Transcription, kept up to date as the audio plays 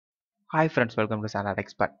Hi friends, welcome to SANTRA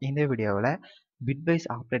TECHSPOT. இந்த வீடியோவில் Bitwise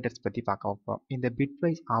operators பற்றி பார்க்க வைப்போம். இந்த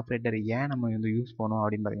Bitwise ஆப்ரேட்டர் ஏன் நம்ம யூஸ் பண்ணுவோம்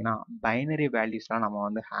அப்படின்னு பார்த்தீங்கன்னா, பைனரி வேல்யூஸ்லாம்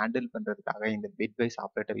நம்ம ஹேண்டில் பண்ணுறதுக்காக இந்த Bitwise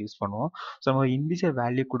ஆப்ரேட்டர் யூஸ் பண்ணுவோம். ஸோ நம்ம இன்டிஜர்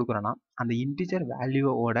வேல்யூ கொடுக்குறோன்னா அந்த இன்டிஜர்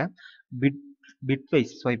வேல்யூவோட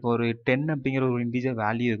பிட்வைஸ், ஸோ இப்போ ஒரு 10 அப்படிங்கிற ஒரு இன்டிஜர்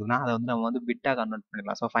வேல்யூ இருக்குன்னா அதை நம்ம பிட்டாக கன்வெர்ட்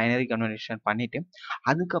பண்ணிடலாம். ஸோ ஃபைனரி கன்வர்ஷன் பண்ணிவிட்டு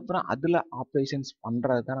அதுக்கப்புறம் அதில் ஆப்ரேஷன்ஸ்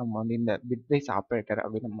பண்ணுறது தான் நம்ம இந்த பிட்வைஸ் ஆப்ரேட்டர்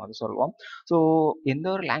அப்படின்னு நம்ம சொல்லுவோம். ஸோ எந்த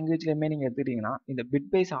ஒரு லாங்குவேஜ்லையுமே நீங்கள் எடுத்துக்கிட்டிங்கன்னா இந்த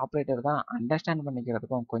பிட்வைஸ் ஆப்ரேட்டர் தான் அண்டர்ஸ்டாண்ட்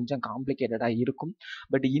பண்ணிக்கிறதுக்கும் கொஞ்சம் காம்ப்ளிகேட்டடாக இருக்கும்.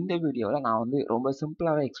 பட் இந்த வீடியோவில் நான் ரொம்ப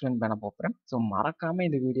சிம்பிளாகவே எக்ஸ்பிளைன் பண்ண போகிறேன். ஸோ மறக்காமல்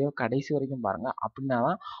இந்த வீடியோ கடைசி வரைக்கும் பாருங்கள். அப்படின்னா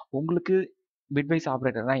தான் உங்களுக்கு பிட்வைஸ்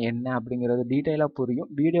ஆப்ரேட்டர் தான் என்ன அப்படிங்கிறது டீட்டெயிலாக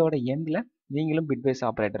புரியும். வீடியோட எண்டில் நீங்களும் பிட்வைஸ்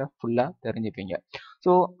ஆப்ரேட்டரை ஃபுல்லாக தெரிஞ்சுப்பீங்க.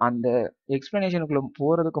 ஸோ அந்த எக்ஸ்ப்ளனேஷனுக்குள்ளே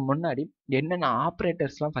போகிறதுக்கு முன்னாடி என்னென்ன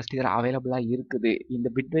ஆப்ரேட்டர்ஸ்லாம் ஃபஸ்ட் இதில் அவைலபிளாக இருக்குது, இந்த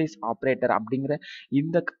பிட்வைஸ் ஆப்ரேட்டர் அப்படிங்கிற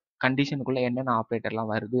இந்த கண்டிஷனுக்குள்ளே என்னென்ன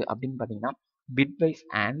ஆப்ரேட்டர்லாம் வருது அப்படின்னு பார்த்தீங்கன்னா, bitwise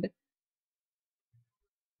and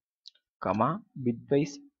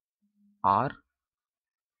bitwise R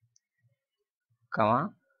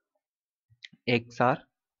XOR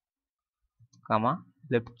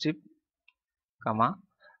left shift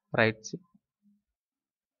right shift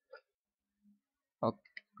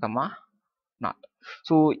not.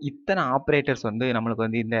 So இத்தனை ஆப்ரேட்டர்ஸ்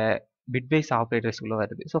நம்மளுக்கு இந்த பிட்வைஸ் ஆப்ரேட்டர்ஸ்குள்ளே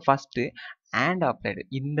வருது. So first and operator.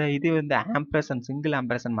 இந்த இது ஆம்பர்சன், சிங்கிள்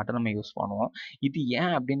ஆம்பர்சன் மட்டும் நம்ம யூஸ் பண்ணுவோம். இது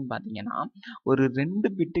ஏன் அப்படின்னு பார்த்தீங்கன்னா, ஒரு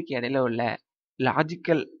 2 பிட்டுக்கு இடையில உள்ள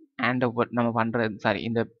லாஜிக்கல் அண்ட் நம்ம பண்ணுறது,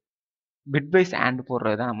 இந்த பிட்வைஸ் அண்ட்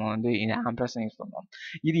போடுறது தான் நம்ம இந்த ஆம்பர்சன் யூஸ் பண்ணுவோம்.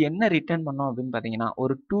 இது என்ன ரிட்டர்ன் பண்ணோம் அப்படின்னு பார்த்தீங்கன்னா,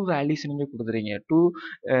 ஒரு 2 வேல்யூஸ் நீங்கள் கொடுத்துருக்கீங்க, 2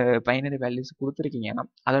 பைனரி வேல்யூஸ் கொடுத்துருக்கீங்கன்னா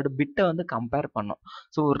அதோட பிட்டை கம்பேர் பண்ணோம்.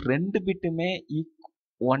 ஸோ 2 பிட்டுமே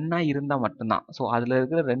ஒன்றா இருந்தால் மட்டும்தான், ஸோ அதில்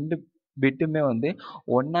இருக்கிற 2 பிட்டுமே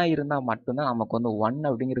ஒன்றா இருந்தால் மட்டும்தான் நமக்கு 1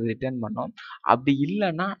 அப்படிங்கிறது ரிட்டர்ன் பண்ணோம். அப்படி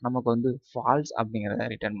இல்லைன்னா நமக்கு ஃபால்ஸ் அப்படிங்கிறத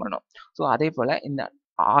ரிட்டர்ன் பண்ணோம். ஸோ அதே போல் இந்த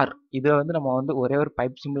ஆர், இதை நம்ம ஒரே ஒரு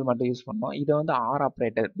பைப் சிம்பிள் மட்டும் யூஸ் பண்ணோம். இதை ஆர்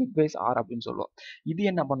ஆப்ரேட்டர், பிட்வைஸ் ஆர் அப்படின்னு சொல்லுவோம். இது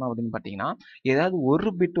என்ன பண்ணோம் அப்படின்னு பார்த்தீங்கன்னா, ஏதாவது ஒரு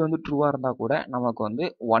பிட் ட்ரூவாக இருந்தால் கூட நமக்கு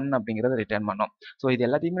 1 அப்படிங்கிறத ரிட்டர்ன் பண்ணோம். ஸோ இது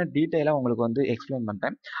எல்லாத்தையுமே டீட்டெயிலாக உங்களுக்கு எக்ஸ்பிளைன்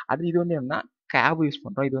பண்ணுறேன். அது இது என்னன்னா கேப் யூஸ்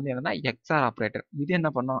பண்ணுறோம். இது என்னன்னா எக்ஸ்ஆர் ஆப்ரேட்டர். இது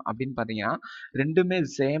என்ன பண்ணோம் அப்படின்னு பார்த்தீங்கன்னா, ரெண்டுமே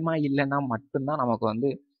சேமா இல்லைன்னா மட்டும்தான்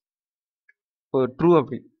நமக்கு ட்ரூ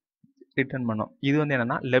அப்படி ரிட்டர்ன் பண்ணோம். இது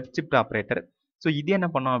என்னன்னா லெஃப்ட் ஷிஃப்ட் ஆப்ரேட்டர். ஸோ இது என்ன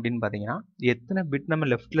பண்ணோம் அப்படின்னு பார்த்தீங்கன்னா, எத்தனை பிட் நம்ம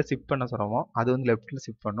லெஃப்ட்டில் ஷிஃப்ட் பண்ண சொல்கிறோமோ அது லெஃப்ட்டில்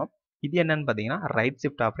ஷிஃப்ட் பண்ணோம். இது என்னன்னு பார்த்தீங்கன்னா ரைட்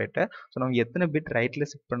ஷிஃப்ட் ஆப்ரேட்டர். ஸோ நம்ம எத்தனை பிட் ரைட்டில்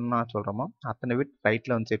ஷிஃப்ட் பண்ணணும்னு சொல்கிறோமோ அத்தனை பிட்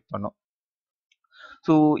ரைட்டில் ஷிஃப்ட் பண்ணோம்.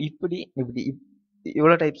 ஸோ இப்படி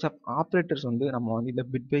இவ்வளோ டைப்ஸ் ஆஃப் ஆப்ரேட்டர்ஸ் நம்ம இந்த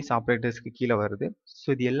பிட்வைஸ் ஆப்ரேட்டர்ஸ்க்கு கீழே வருது. ஸோ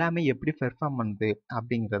இது எல்லாமே எப்படி பெர்ஃபார்ம் பண்ணுது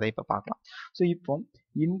அப்படிங்கிறத இப்போ பார்க்கலாம். ஸோ இப்போ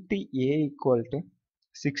இன்ட்டு ஏ ஈக்குவல் டு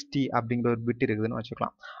 60 அப்படிங்கிற ஒரு பிட் இருக்குதுன்னு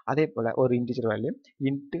வச்சுக்கலாம். அதே போல் ஒரு integer value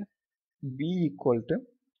into B equal to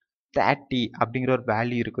 30 அப்படிங்கிற ஒரு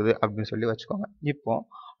வேல்யூ இருக்குது அப்படின்னு சொல்லி வச்சுக்கோங்க. இப்போ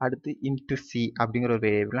அடுத்து இன்ட்டு சி அப்படிங்கிற ஒரு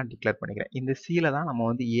வேரியபிள் டிக்ளேர் பண்ணிக்கிறேன். இந்த சியில் தான் நம்ம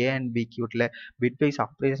A and B கியூட்டில் bitwise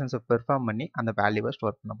ஆப்ரேஷன்ஸை perform பண்ணி அந்த வேல்யூவை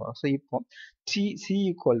ஸ்டோர் பண்ண போகிறோம். ஸோ இப்போ C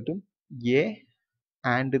equal to A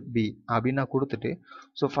and B அப்படின்னு நான் கொடுத்துட்டு,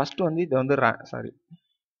 ஸோ ஃபஸ்ட்டு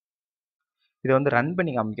இதை ரன்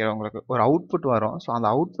பண்ணி காமிக்கிறேன். உங்களுக்கு ஒரு அவுட்புட் வரும். ஸோ அந்த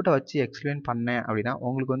அவுட்புட்டை வச்சு எக்ஸ்பிளைன் பண்ணேன் அப்படின்னா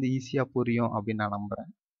உங்களுக்கு ஈஸியாக புரியும் அப்படின்னு நான்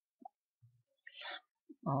நம்புகிறேன்.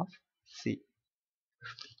 Of C.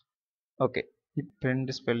 ஓகே, இப்போ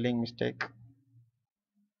ரெண்டு ஸ்பெல்லிங் மிஸ்டேக்.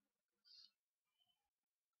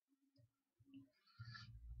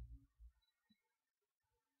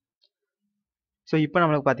 ஸோ இப்போ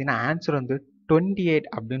நம்மளுக்கு பார்த்தீங்கன்னா ஆன்சர் 28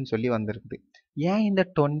 அப்படின்னு சொல்லி வந்திருக்குது. ஏன் இந்த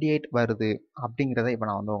 28 வருது அப்படிங்கிறத இப்போ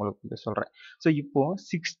நான் உங்களுக்கு சொல்கிறேன். ஸோ இப்போது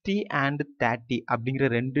 60 அண்ட் 30 அப்படிங்கிற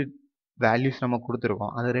 2 வேல்யூஸ் நம்ம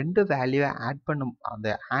கொடுத்துருக்கோம். அந்த 2 வேல்யூவை ஆட்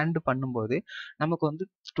பண்ணும்போது நமக்கு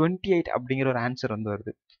 28 அப்படிங்கிற ஒரு ஆன்சர்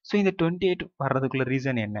வருது. ஸோ இந்த 28 வர்றதுக்குள்ள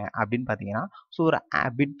ரீசன் என்ன அப்படின்னு பார்த்தீங்கன்னா, ஸோ ஒரு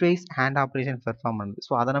பிட்வைஸ் ஹேண்ட் ஆப்ரேஷன் பெர்ஃபார்ம் பண்ணுது.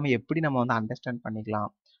 ஸோ அதை நம்ம எப்படி நம்ம அண்டர்ஸ்டாண்ட் பண்ணிக்கலாம்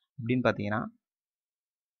அப்படின்னு பார்த்தீங்கன்னா,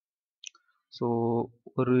 ஸோ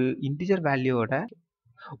ஒரு இன்டிஜர்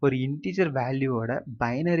வேல்யூவோட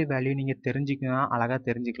பைனரி வேல்யூ நீங்கள் தெரிஞ்சுக்கணும், அழகாக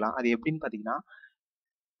தெரிஞ்சுக்கலாம். அது எப்படின்னு பார்த்தீங்கன்னா,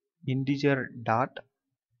 integer dot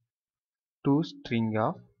to string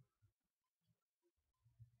of,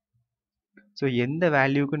 so எந்த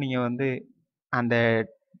வேல்யூக்கு நீங்கள் அந்த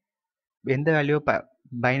எந்த வேல்யூவை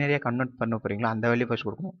பைனரியாக கன்வெர்ட் பண்ண போகிறீங்களோ அந்த வேல்யூ ஃபர்ஸ்ட்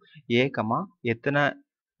கொடுக்கணும். ஏ எத்தனை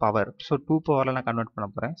பவர், ஸோ 2 பவரில் நான் கன்வெர்ட் பண்ண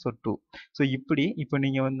போகிறேன். ஸோ 2. ஸோ இப்போ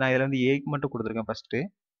நீங்கள் நான் இதில் ஏக்கு மட்டும் கொடுத்துருக்கேன் ஃபஸ்ட்டு.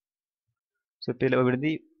 ஸோ இப்போ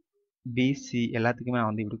இதில் பிசி எல்லாத்துக்குமே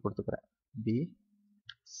நான் இப்படி கொடுத்துக்கிறேன்,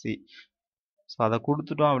 பிசி. ஸோ அதை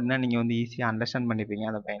கொடுத்துட்டோம் அப்படின்னா நீங்கள் ஈஸியாக அண்டர்ஸ்டாண்ட் பண்ணிப்பீங்க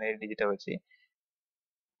அந்த பைனரி டிஜிட்டை வச்சு.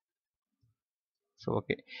 ஸோ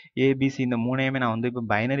ஓகே, ஏபிசி இந்த மூணையுமே நான் வந்து இப்போ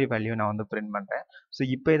பைனரி வேல்யூ நான் வந்து பிரிண்ட் பண்ணுறேன். ஸோ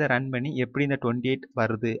இப்போ இதை ரன் பண்ணி எப்படி இந்த 28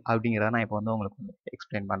 வருது அப்படிங்கிறத நான் இப்போ வந்து உங்களுக்கு வந்து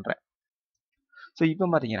எக்ஸ்பிளைன் பண்ணுறேன். ஸோ இப்போ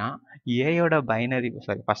பார்த்தீங்கன்னா ஏயோட பைனரி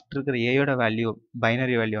ஃபர்ஸ்ட் இருக்கிற ஏயோட வேல்யூ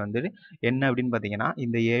பைனரி வேல்யூ வந்து என்ன அப்படின்னு பார்த்தீங்கன்னா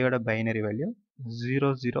இந்த ஏயோட பைனரி வேல்யூ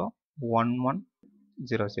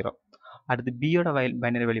 001100. அடுத்து பியோட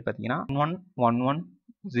பைனரி வேல்யூ பார்த்தீங்கன்னா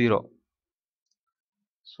 1110.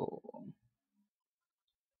 ஸோ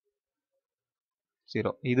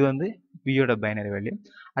 0 இது வந்து பியோட பைனரி வேல்யூ.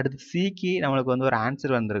 அடுத்து சிக்கு நம்மளுக்கு வந்து ஒரு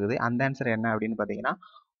ஆன்சர் வந்திருக்குது. அந்த ஆன்சர் என்ன அப்படின்னு பார்த்தீங்கன்னா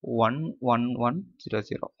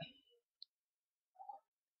 11100.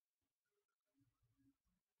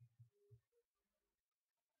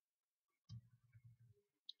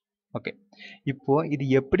 ஓகே, இப்போ இது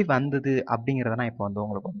எப்படி வந்தது அப்படிங்கிறத நான் இப்போ வந்து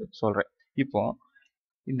உங்களுக்கு வந்து சொல்றேன். இப்போ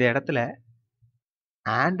இந்த இடத்துல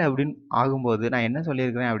ஆண்ட் அப்படின்னு ஆகும்போது நான் என்ன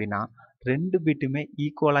சொல்லியிருக்கிறேன் அப்படின்னா 2 பிட்டுமே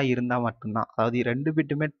ஈக்குவலா இருந்தா மட்டும்தான், அதாவது 2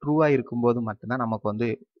 பிட்டுமே ட்ரூவா இருக்கும்போது மட்டும்தான் நமக்கு வந்து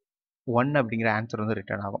 1 அப்படிங்கிற ஆன்சர் வந்து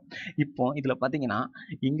ரிட்டர்ன் ஆகும். இப்போ இதுல பாத்தீங்கன்னா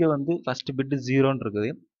இங்க வந்து ஃபர்ஸ்ட் பிட் 0ன்னு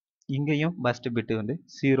இருக்குது, இங்கேயும் ஃபர்ஸ்ட் பிட் வந்து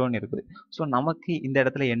 0ன்னு இருக்குது. ஸோ நமக்கு இந்த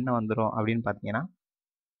இடத்துல என்ன வந்துடும் அப்படின்னு பார்த்தீங்கன்னா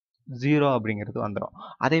 0 அப்படிங்கிறது வந்துடும்.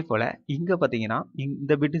 அதே போல் இங்கே பார்த்தீங்கன்னா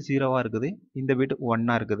இந்த பிட்டு 0வாக இருக்குது, இந்த பிட்டு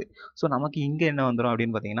 1ஆக இருக்குது. ஸோ நமக்கு இங்கே என்ன வந்துடும்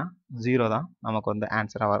அப்படின்னு பார்த்தீங்கன்னா 0 தான் நமக்கு வந்து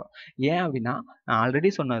ஆன்சராக வரும். ஏன் அப்படின்னா நான்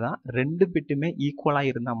ஆல்ரெடி சொன்னதான் 2 பிட்டுமே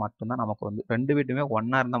ஈக்குவலாக இருந்தால் மட்டும்தான் நமக்கு வந்து 2 பிட்டுமே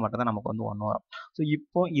 1ஆக இருந்தால் மட்டும்தான் நமக்கு வந்து 1 வரும். ஸோ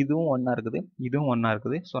இப்போ இதுவும் 1ஆக இருக்குது, இதுவும் 1ஆக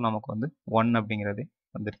இருக்குது. ஸோ நமக்கு வந்து 1 அப்படிங்கிறது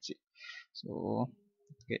வந்துருச்சு. ஸோ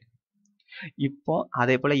ஓகே, இப்போ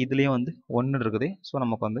அதே போல் இதுலேயும் வந்து 1 இருக்குது. ஸோ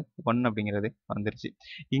நமக்கு வந்து 1 அப்படிங்கிறது வந்துருச்சு.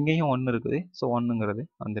 இங்கேயும் 1 இருக்குது. ஸோ 1ங்கிறது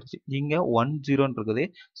வந்துருச்சு. இங்கே 10ன்னு இருக்குது.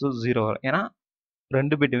 ஸோ 0 வரும். ஏன்னா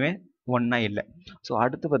 2 பிட்டுமே 1ஆ இல்லை. ஸோ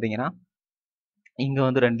அடுத்து பார்த்தீங்கன்னா இங்கே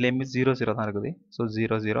வந்து ரெண்டுலேயுமே 0 தான் இருக்குது. ஸோ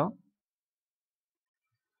 0 0.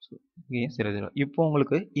 இப்போ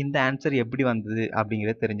உங்களுக்கு இந்த ஆன்சர் எப்படி வந்தது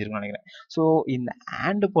அப்படிங்கிறது தெரிஞ்சிருக்கும்னு நினைக்கிறேன். ஸோ இந்த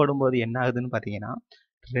ஆண்ட் போடும்போது என்ன ஆகுதுன்னு பார்த்தீங்கன்னா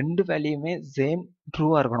 2 வேல்யூமே சேம்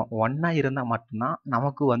ட்ரூவாக இருக்கணும். 1ஆக இருந்தால் மட்டும்தான்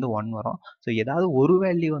நமக்கு வந்து 1 வரும். ஸோ ஏதாவது ஒரு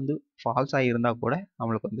வேல்யூ வந்து ஃபால்ஸாக இருந்தால் கூட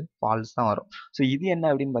நம்மளுக்கு வந்து ஃபால்ஸ் தான் வரும். ஸோ இது என்ன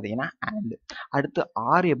அப்படின்னு பார்த்தீங்கன்னா ஆண்ட். அடுத்து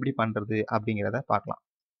ஆர் எப்படி பண்ணுறது அப்படிங்கிறத பார்க்கலாம்.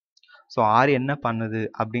 ஸோ ஆர் என்ன பண்ணுது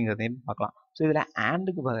அப்படிங்கிறதையும் பார்க்கலாம். ஸோ இதில்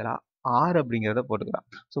ஆண்டுக்கு பதிலாக ஆர் அப்படிங்கிறத போட்டுக்கலாம்.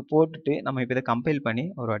 ஸோ போட்டுட்டு நம்ம இப்போ இதை கம்பைல் பண்ணி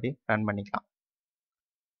ஒரு வாட்டி ரன் பண்ணிக்கலாம்.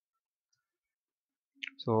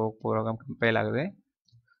 ஸோ ப்ரோக்ராம் கம்பைல் ஆகுது.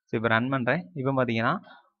 ஸோ இப்போ ரன் பண்ணுறேன். இப்போ பார்த்தீங்கன்னா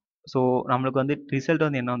ஸோ நம்மளுக்கு வந்து ரிசல்ட்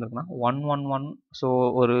வந்து என்ன வந்திருக்குன்னா 111. ஸோ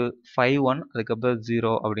ஒரு 51 அதுக்கப்புறம்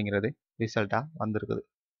 0 அப்படிங்கிறது ரிசல்ட்டாக வந்திருக்குது.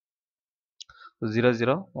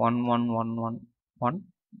 00111110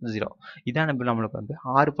 இதான் நம்மளுக்கு வந்து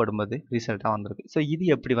 6 படும்போது ரிசல்ட்டாக வந்திருக்கு. ஸோ இது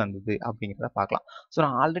எப்படி வந்தது அப்படிங்கிறத பார்க்கலாம். ஸோ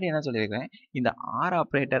நான் ஆல்ரெடி என்ன சொல்லியிருக்கேன், இந்த ஆர்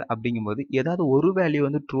ஆப்ரேட்டர் அப்படிங்கும்போது ஏதாவது ஒரு வேல்யூ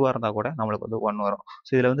வந்து ட்ரூவாக இருந்தால் கூட நம்மளுக்கு வந்து 1 வரும். ஸோ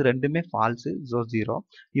இதில் வந்து ரெண்டுமே ஃபால்ஸு, ஸோ 0.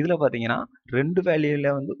 இதில் பார்த்தீங்கன்னா 2 வேல்யூவில்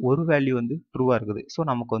வந்து ஒரு வேல்யூ வந்து ட்ரூவாக இருக்குது. ஸோ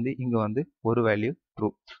நமக்கு வந்து இங்கே வந்து ஒரு வேல்யூ ட்ரூ.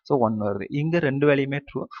 ஸோ 1 வருது. இங்கே 2 வேல்யூமே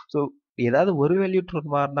ட்ரூ. ஸோ ஏதாவது ஒரு வேல்யூ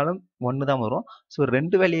ட்ரூவாக இருந்தாலும் 1 தான் வரும். ஸோ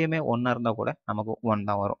 2 வேல்யூமே 1ஆக இருந்தால் கூட நமக்கு 1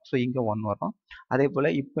 தான் வரும். ஸோ இங்கே 1 வரும். அதே போல்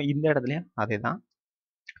இப்போ இந்த இடத்துலையும் அதே தான்,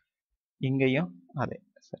 இங்கேயும் அதே.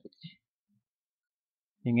 சரி,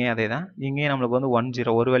 இங்கேயும் அதே தான். இங்கேயும் நம்மளுக்கு வந்து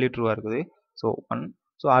 10 ஒரு வேல்யூ ட்ரூவாக இருக்குது. ஸோ 1.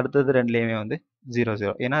 ஸோ அடுத்தது ரெண்டுலேயுமே வந்து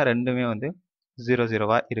 0 ஏன்னா ரெண்டுமே வந்து 0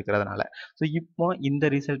 இருக்கிறதுனால. ஸோ இப்போ இந்த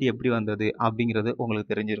ரிசல்ட் எப்படி வந்தது அப்படிங்கிறது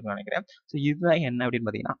உங்களுக்கு தெரிஞ்சிருக்கும்னு நினைக்கிறேன். ஸோ இதுதான் என்ன அப்படின்னு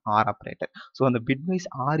பார்த்தீங்கன்னா ஆர் ஆப்ரேட்டர். ஸோ அந்த பிட்வைஸ்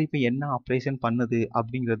ஆர் இப்போ என்ன ஆப்ரேஷன் பண்ணுது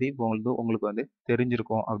அப்படிங்கிறது இப்போ உங்களுக்கு வந்து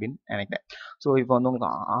தெரிஞ்சிருக்கும் அப்படின்னு நினைக்கிறேன். ஸோ இப்போ வந்து உங்களுக்கு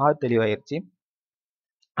ஆர் தெளிவாயிருச்சு.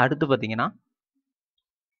 அடுத்து பார்த்தீங்கன்னா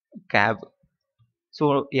கேப். ஸோ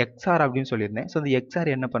எக்ஸ்ஆர் அப்படின்னு சொல்லியிருந்தேன். ஸோ இந்த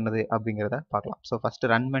எக்ஸ்ஆர் என்ன பண்ணுது அப்படிங்கிறத பார்க்கலாம். ஸோ ஃபர்ஸ்ட்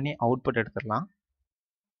ரன் பண்ணி அவுட்புட் எடுத்துடலாம்.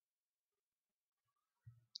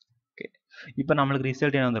 ஓகே, இப்போ நம்மளுக்கு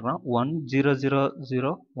ரிசல்ட் என்ன வந்திருக்குன்னா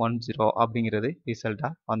 100010 அப்படிங்கிறது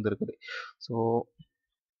ரிசல்ட்டாக வந்திருக்குது. ஸோ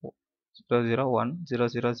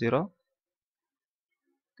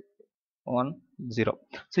 0010001 0.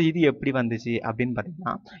 ஸோ இது எப்படி வந்துச்சு அப்படின்னு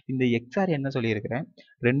பார்த்தீங்கன்னா இந்த எக்ஸ்ஆர் என்ன சொல்லியிருக்கிறேன்,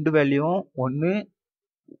 2 வேல்யூவும் ஒன்று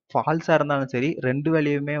ஃபால்ஸாக இருந்தாலும் சரி, 2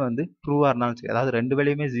 வேல்யூமே வந்து ட்ரூவாக இருந்தாலும் சரி, அதாவது 2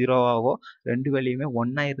 வேல்யூமே 0ஆகவோ 2 வேல்யூமே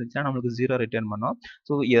 1ஆக இருந்துச்சுன்னா நம்மளுக்கு 0 ரிட்டர்ன் பண்ணோம்.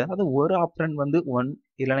 ஸோ ஏதாவது ஒரு ஆப்ரண்ட் வந்து 1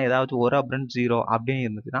 இல்லைன்னா ஏதாச்சும் ஒரு ஆப்ரண்ட் 0 அப்படின்னு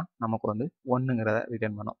இருந்துச்சுன்னா நமக்கு வந்து 1ங்கிறத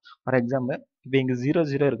ரிட்டர்ன் பண்ணோம். ஃபார் எக்ஸாம்பிள் இப்போ இங்கே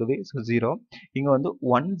 00 இருக்குது. ஸோ 0. இங்கே வந்து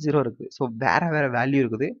 10 இருக்குது. ஸோ வேற வேற வேல்யூ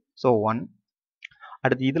இருக்குது. ஸோ 1.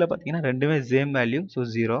 அடுத்து இதில் பார்த்தீங்கன்னா ரெண்டுமே சேம் வேல்யூ. ஸோ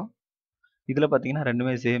 0. இதில் பார்த்தீங்கன்னா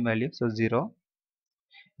ரெண்டுமே சேம் வேல்யூ. ஸோ 0.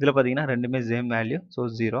 இதில் பார்த்தீங்கன்னா ரெண்டுமே சேம் வேல்யூ. ஸோ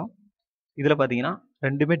 0. இதில் பார்த்தீங்கன்னா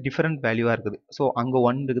ரெண்டுமே டிஃபரெண்ட் வேல்யூவாக இருக்குது. ஸோ அங்கே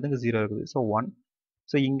 1 இருக்குது, இங்கே 0 இருக்குது. ஸோ 1.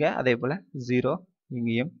 ஸோ இங்கே அதே போல் 0,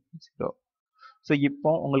 இங்கேயும் 0. ஸோ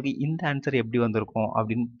இப்போ உங்களுக்கு இந்த ஆன்சர் எப்படி வந்திருக்கும்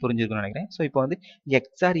அப்படின்னு புரிஞ்சிருக்கும்னு நினைக்கிறேன். ஸோ இப்போ வந்து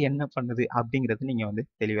எக்ஸ்ஆர் என்ன பண்ணுது அப்படிங்கிறது நீங்கள் வந்து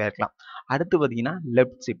தெளிவாக இருக்கலாம். அடுத்து பார்த்தீங்கன்னா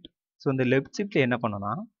லெஃப்ட் ஷிஃப்ட். ஸோ இந்த லெஃப்ட் ஷிஃப்ட்டில் என்ன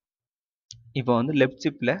பண்ணணும்னா, இப்போ வந்து லெஃப்ட்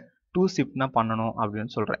ஷிஃப்ட்டில் 2 ஷிஃப்ட்னா பண்ணணும்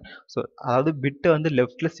அப்படின்னு சொல்கிறேன். ஸோ அதாவது பிட்டை வந்து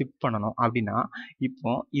லெஃப்ட்டில் ஷிஃப்ட் பண்ணணும் அப்படின்னா, இப்போ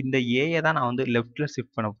இந்த ஏயை தான் நான் வந்து லெஃப்ட்டில்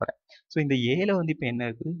ஷிஃப்ட் பண்ண போகிறேன். ஸோ இந்த ஏல வந்து இப்போ என்ன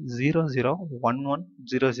இருக்குது,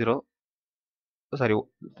 001100 சாரி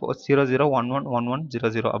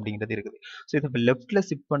 00111100 அப்படிங்கிறது இருக்குது. ஸோ இதை இப்போ லெஃப்ட்டில்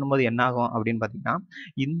ஷிஃப்ட் பண்ணும்போது என்ன ஆகும் அப்படின்னு பார்த்தீங்கன்னா,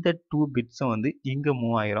 இந்த 2 பிட்ஸும் வந்து இங்கே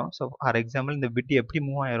மூவ் ஆயிரும். ஸோ ஃபார் எக்ஸாம்பிள் இந்த பிட் எப்படி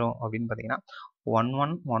மூவ் ஆயிரும் அப்படின்னு பார்த்தீங்கன்னா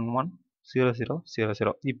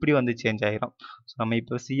 11110000 இப்படி வந்து சேஞ்ச் ஆயிரும். ஸோ நம்ம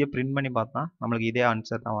இப்போ சியை பிரிண்ட் பண்ணி பார்த்தா நம்மளுக்கு இதே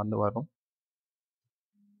ஆன்சர் தான் வந்து வரும்.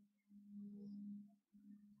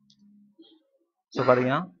 ஸோ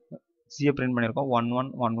பார்த்தீங்கன்னா சியை பிரிண்ட் பண்ணியிருக்கோம்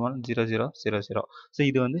 11110000. ஸோ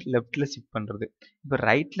இது வந்து லெஃப்ட்டில் ஷிஃப்ட் பண்ணுறது. இப்போ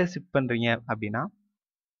ரைட்டில் ஷிஃப்ட் பண்ணுறீங்க அப்படின்னா,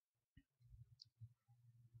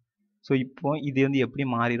 ஸோ இப்போ இது வந்து எப்படி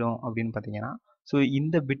மாறிடும் அப்படின்னு பார்த்தீங்கன்னா, ஸோ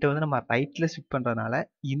இந்த பிட்டை வந்து நம்ம ரைட்டில் ஷிஃப்ட் பண்ணுறதுனால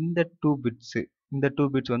இந்த 2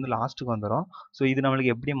 பிட்ஸ் வந்து லாஸ்ட்டுக்கு வந்துடும். ஸோ இது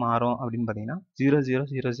நம்மளுக்கு எப்படி மாறும் அப்படின்னு பார்த்தீங்கன்னா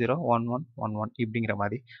 00001111 இப்படிங்கிற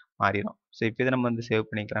மாதிரி மாறிடும். ஸோ இப்போ இதை நம்ம வந்து சேவ்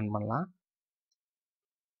பண்ணி ரன் பண்ணலாம்.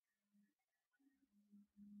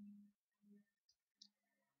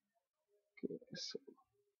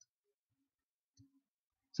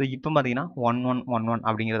 ஸோ இப்போ பார்த்தீங்கன்னா 1111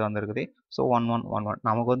 அப்படிங்கிறது வந்துருக்குது. ஸோ 1111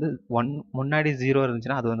 நமக்கு வந்து முன்னாடி 0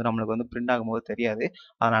 இருந்துச்சுன்னா அது வந்து நம்மளுக்கு வந்து பிரிண்ட் ஆகும்போது தெரியாது.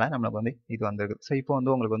 அதனால நம்மளுக்கு வந்து இது வந்துருக்குது. ஸோ இப்போ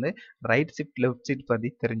வந்து உங்களுக்கு வந்து ரைட் ஷிஃப்ட் லெஃப்ட் ஷிஃப்ட்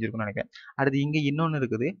பற்றி தெரிஞ்சிருக்கும்னு நினைக்கிறேன். அடுத்து இங்கே இன்னொன்று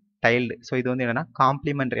இருக்குது டைல்டு. ஸோ இது வந்து என்னன்னா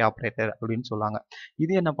காம்ப்ளிமெண்டரி ஆப்ரேட்டர் அப்படின்னு சொல்லுவாங்க.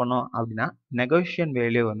 இது என்ன பண்ணும் அப்படின்னா நெகோஷியேஷன்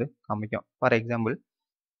வேல்யூ வந்து காமிக்கும். ஃபார் எக்ஸாம்பிள்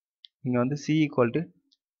இங்கே வந்து சி ஈக்குவல் டு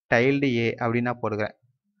டைல்டு ஏ அப்படின்னு நான் போடுகிறேன்.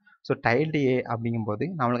 ஸோ டைல்டு ஏ அப்படிங்கும்போது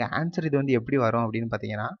நம்மளுக்கு ஆன்சர் இது வந்து எப்படி வரும் அப்படின்னு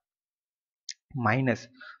பார்த்தீங்கன்னா மைனஸ்.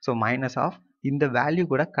 ஸோ மைனஸ் ஆஃப் இந்த வேல்யூ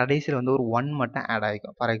கூட கடைசியில் வந்து ஒரு 1 மட்டும் ஆட்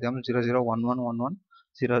ஆகிக்கும். ஃபார் எக்ஸாம்பிள்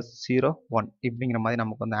 0011110001 இப்படிங்கிற மாதிரி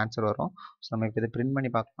நமக்கு வந்து ஆன்சர் வரும். ஸோ நம்ம இப்போ இதை பிரிண்ட்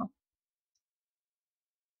பண்ணி பார்க்கலாம்.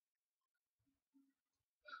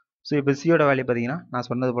 ஸோ இப்போ சியோட வேல்யூ பார்த்தீங்கன்னா நான்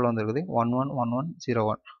சொன்னது போல் வந்துருக்குது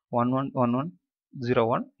 111101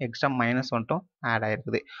 111101 எக்ஸ்ட்ரா மைனஸ் வந்துட்டும் ஆட்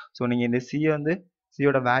ஆகிருக்குது. ஸோ நீங்கள் இந்த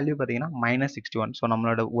சியோட வேல்யூ பார்த்தீங்கன்னா -61. ஸோ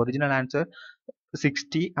நம்மளோட ஒரிஜினல் ஆன்சர்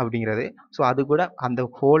 60 அப்படிங்கிறது. ஸோ அது கூட அந்த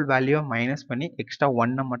ஹோல் வேல்யூவை மைனஸ் பண்ணி எக்ஸ்ட்ரா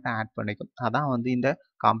 1 மட்டும் ஆட் பண்ணிக்கும். அதான் வந்து இந்த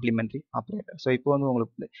காம்ப்ளிமெண்ட்ரி ஆப்ரேட்டர். ஸோ இப்போ வந்து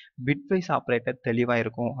உங்களுக்கு பிட்வைஸ் ஆப்ரேட்டர் தெளிவாக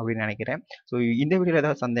இருக்கும் அப்படின்னு நினைக்கிறேன். ஸோ இந்த வீடியோவில்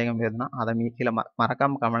ஏதாவது சந்தேகம் இருந்ததுன்னா அதை கீழே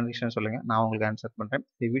மறக்காமல் கமெண்ட் செக்ஷன் சொல்லுங்கள், நான் உங்களுக்கு ஆன்சர் பண்ணுறேன்.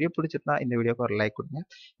 இந்த வீடியோ பிடிச்சிருந்தா இந்த வீடியோக்கு ஒரு லைக் கொடுங்க.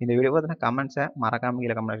 இந்த வீடியோ பார்த்தினா கமெண்ட்ஸை மறக்காமல்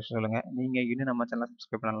கீழே கமெண்ட் செக்ஷன் சொல்லுங்கள். நீங்கள் இன்னும் நம்ம சேனலை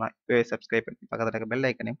சப்ஸ்கிரைப் பண்ணலாம். இப்போவே சப்ஸ்கிரைப் பண்ணி பக்கத்தில் இருக்க பெல்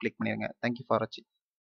ஐக்கனையும் கிளிக் பண்ணிடுங்க. தேங்க்யூ ஃபார் வாட்சிங்.